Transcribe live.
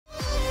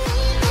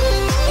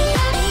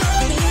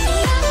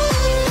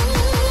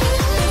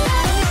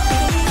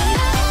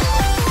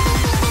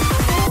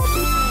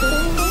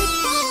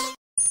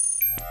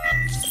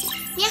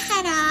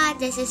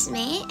this is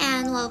May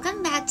and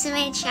welcome back to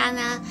my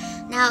channel.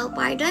 Now,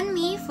 pardon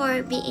me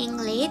for being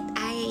late.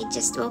 I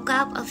just woke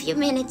up a few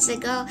minutes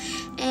ago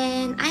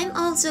and I'm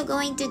also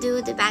going to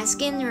do the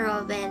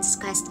Baskin-Robbins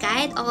quest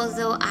guide,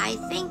 although I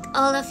think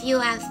all of you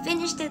have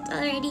finished it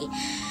already.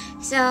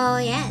 So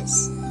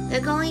yes, we're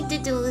going to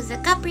do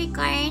the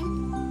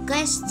Capricorn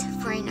quest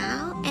for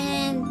now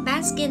and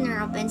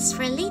Baskin-Robbins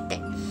for later.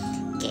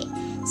 Okay,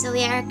 so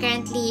we are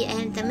currently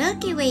in the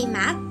Milky Way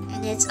map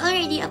and it's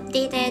already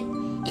updated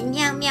and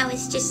MEOW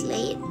is just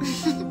late.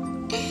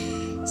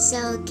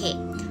 So okay,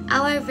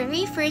 our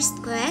very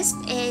first quest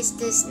is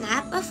to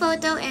snap a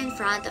photo in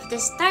front of the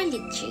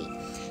starlit tree.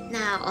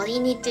 Now all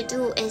you need to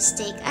do is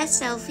take a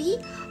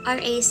selfie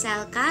or a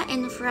selka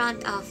in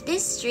front of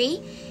this tree.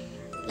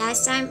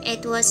 Last time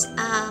it was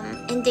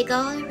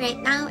indigo,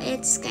 right now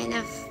it's kind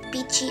of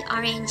peachy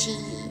orangey.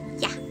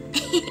 Yeah.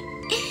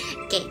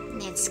 Okay,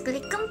 let's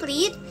click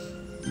complete.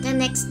 The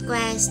next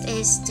quest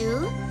is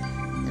to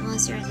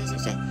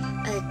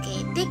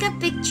take a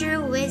picture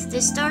with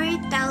the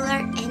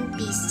storyteller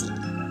NPC.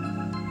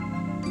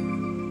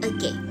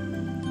 Okay.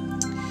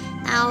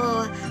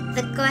 Now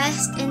the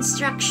quest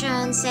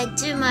instruction said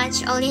too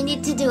much. All you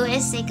need to do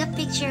is take a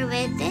picture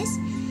with this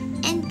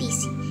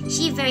NPC.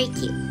 She's very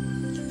cute.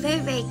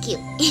 Very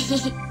cute.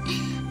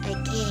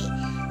 Okay.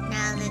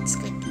 Now let's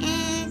click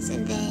X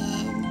and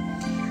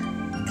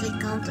then click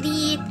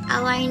complete.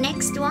 Our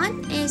next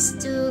one is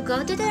to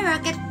go to the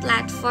rocket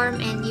platform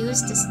and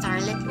use the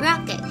starlit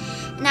rocket.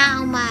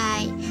 Now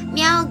my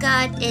Meow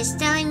God is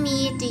telling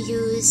me to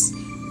use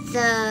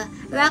the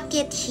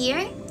rocket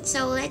here,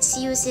 so let's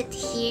use it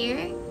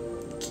here.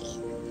 Okay.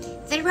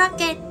 The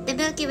rocket, the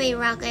Milky Way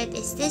rocket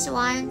is this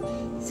one,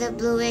 the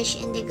bluish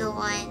indigo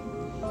one.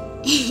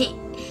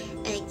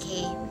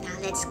 Okay, now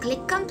let's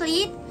click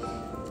complete.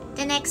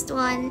 The next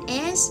one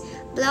is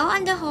blow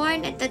on the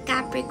horn at the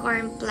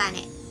Capricorn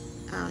planet.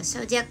 Oh,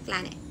 Zodiac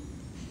planet.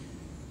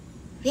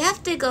 We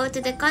have to go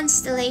to the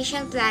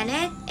constellation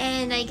planet,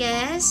 and I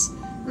guess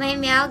my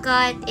Meow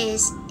God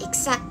is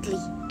it's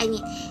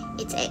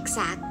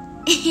exact.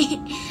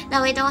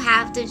 Now we don't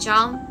have to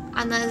jump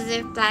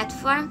another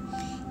platform,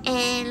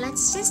 and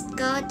let's just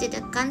go to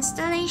the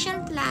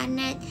constellation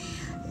planet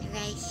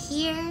right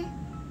here.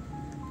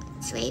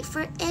 Let's wait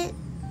for it.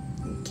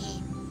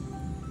 Okay.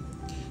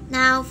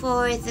 Now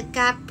for the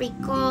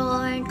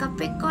Capricorn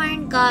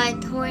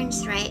got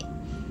horns, right?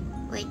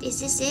 Wait, is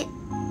this it?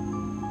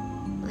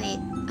 Wait,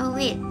 oh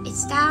wait,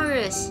 it's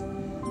Taurus.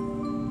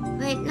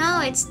 Wait, no,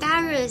 it's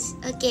Taurus.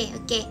 Okay,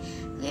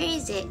 where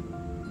is it?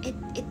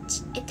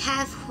 It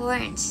have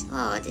horns.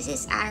 Oh, this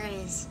is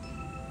Aries.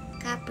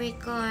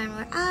 Capricorn,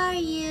 where are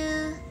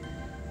you?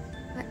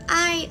 Where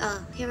are you?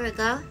 Oh, here we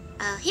go.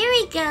 Oh, here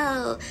we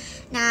go.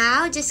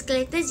 Now just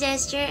click the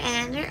gesture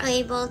and we're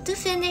able to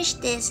finish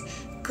this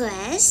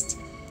quest.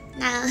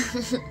 Now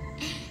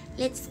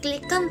let's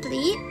click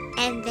complete,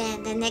 and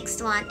then the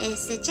next one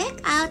is to check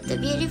out the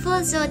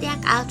beautiful zodiac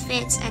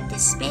outfits at the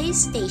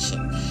space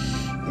station.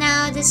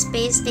 Now the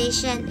space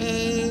station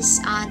is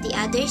on the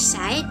other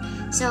side,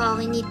 so all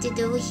we need to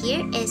do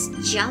here is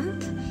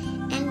jump,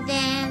 and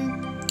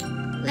then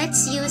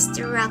let's use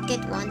the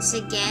rocket once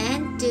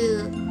again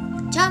to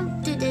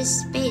jump to the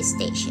space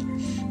station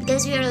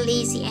because we are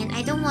lazy and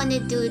I don't want to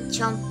do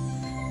jump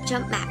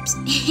maps.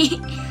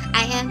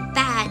 I am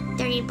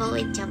terrible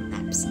with jump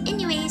maps.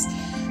 Anyways,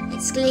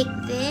 let's click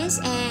this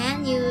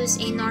and use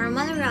a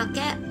normal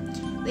rocket.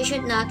 We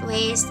should not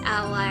waste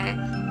our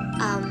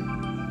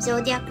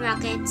zodiac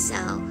rocket, so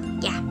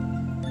yeah.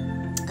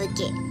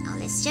 Okay, now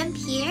let's jump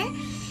here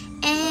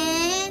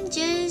and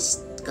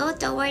just go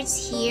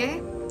towards here,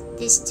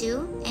 these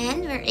two,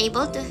 and we're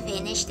able to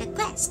finish the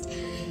quest.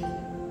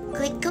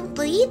 Click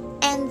complete,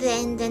 and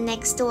then the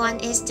next one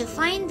is to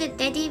find the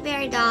teddy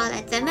bear doll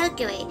at the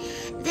Milky Way.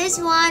 This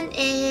one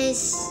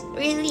is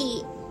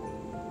really,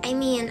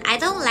 I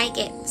don't like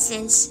it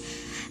since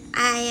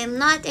I am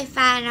not a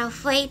fan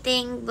of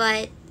waiting,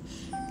 but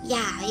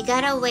yeah, you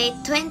gotta wait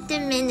 20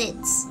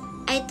 minutes.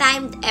 I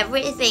timed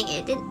everything.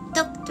 It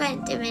took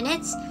 20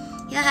 minutes.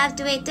 You'll have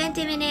to wait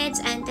 20 minutes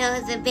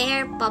until the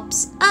bear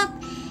pops up,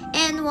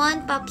 and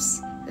one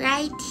pops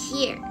right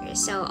here.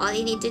 So all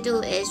you need to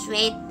do is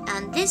wait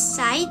on this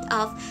side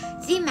of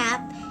the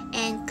map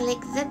and click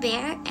the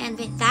bear, and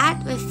with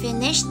that we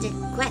finish the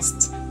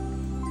quest.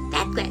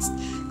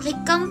 Click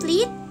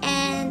complete,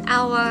 and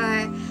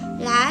our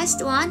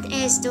last one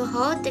is to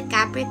hold the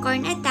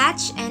Capricorn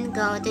attached and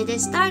go to the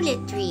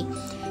starlit tree.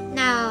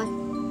 Now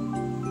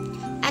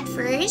at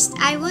first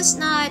I was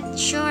not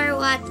sure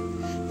what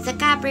the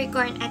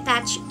Capricorn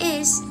attached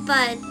is,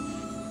 but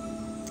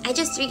I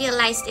just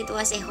realized it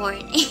was a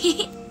horn.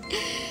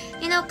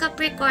 You know,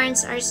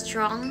 Capricorns are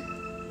strong,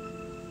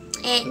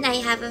 and I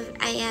have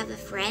a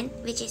friend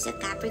which is a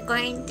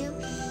Capricorn too.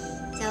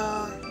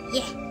 So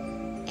yeah.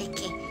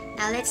 Okay,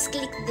 now let's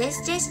click this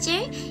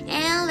gesture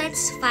and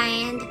let's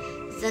find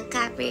the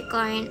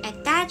Capricorn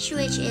attached,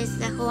 which is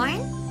the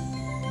horn.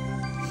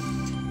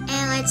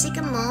 And let's take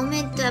a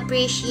moment to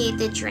appreciate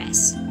the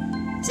dress.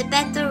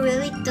 ZEPETOR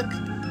really took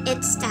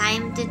it's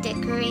time to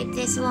decorate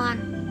this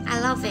one. I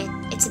love it.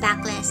 It's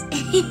backless.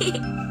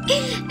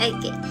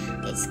 Okay,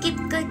 let's keep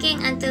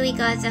cooking until we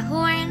got the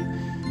horn.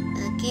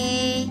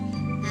 Okay,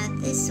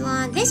 not this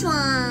one. This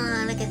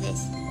one! Look at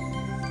this.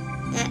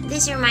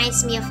 This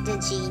reminds me of the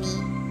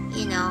genie,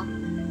 you know,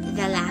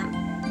 the lamp,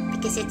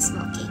 because it's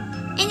smoking.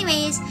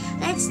 Anyways,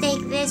 let's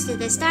take this to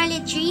the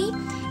starlit tree.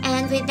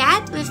 And with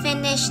that, we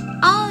finished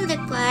all the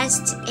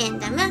quests in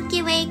the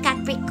Milky Way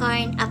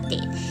Capricorn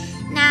update.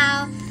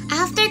 Now,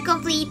 after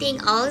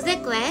completing all the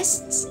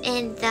quests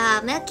in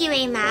the Milky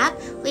Way map,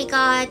 we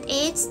got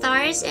 8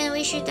 stars and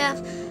we should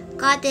have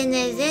gotten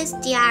this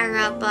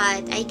tiara,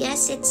 but I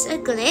guess it's a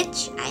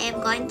glitch. I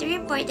am going to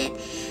report it.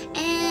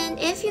 And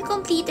if you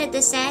completed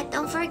the set,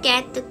 don't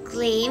forget to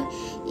claim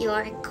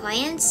your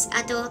coins,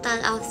 a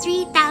total of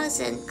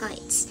 3,000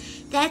 coins.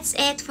 That's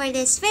it for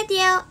this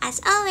video.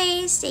 As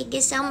always, thank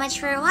you so much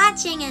for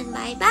watching and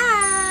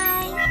bye-bye!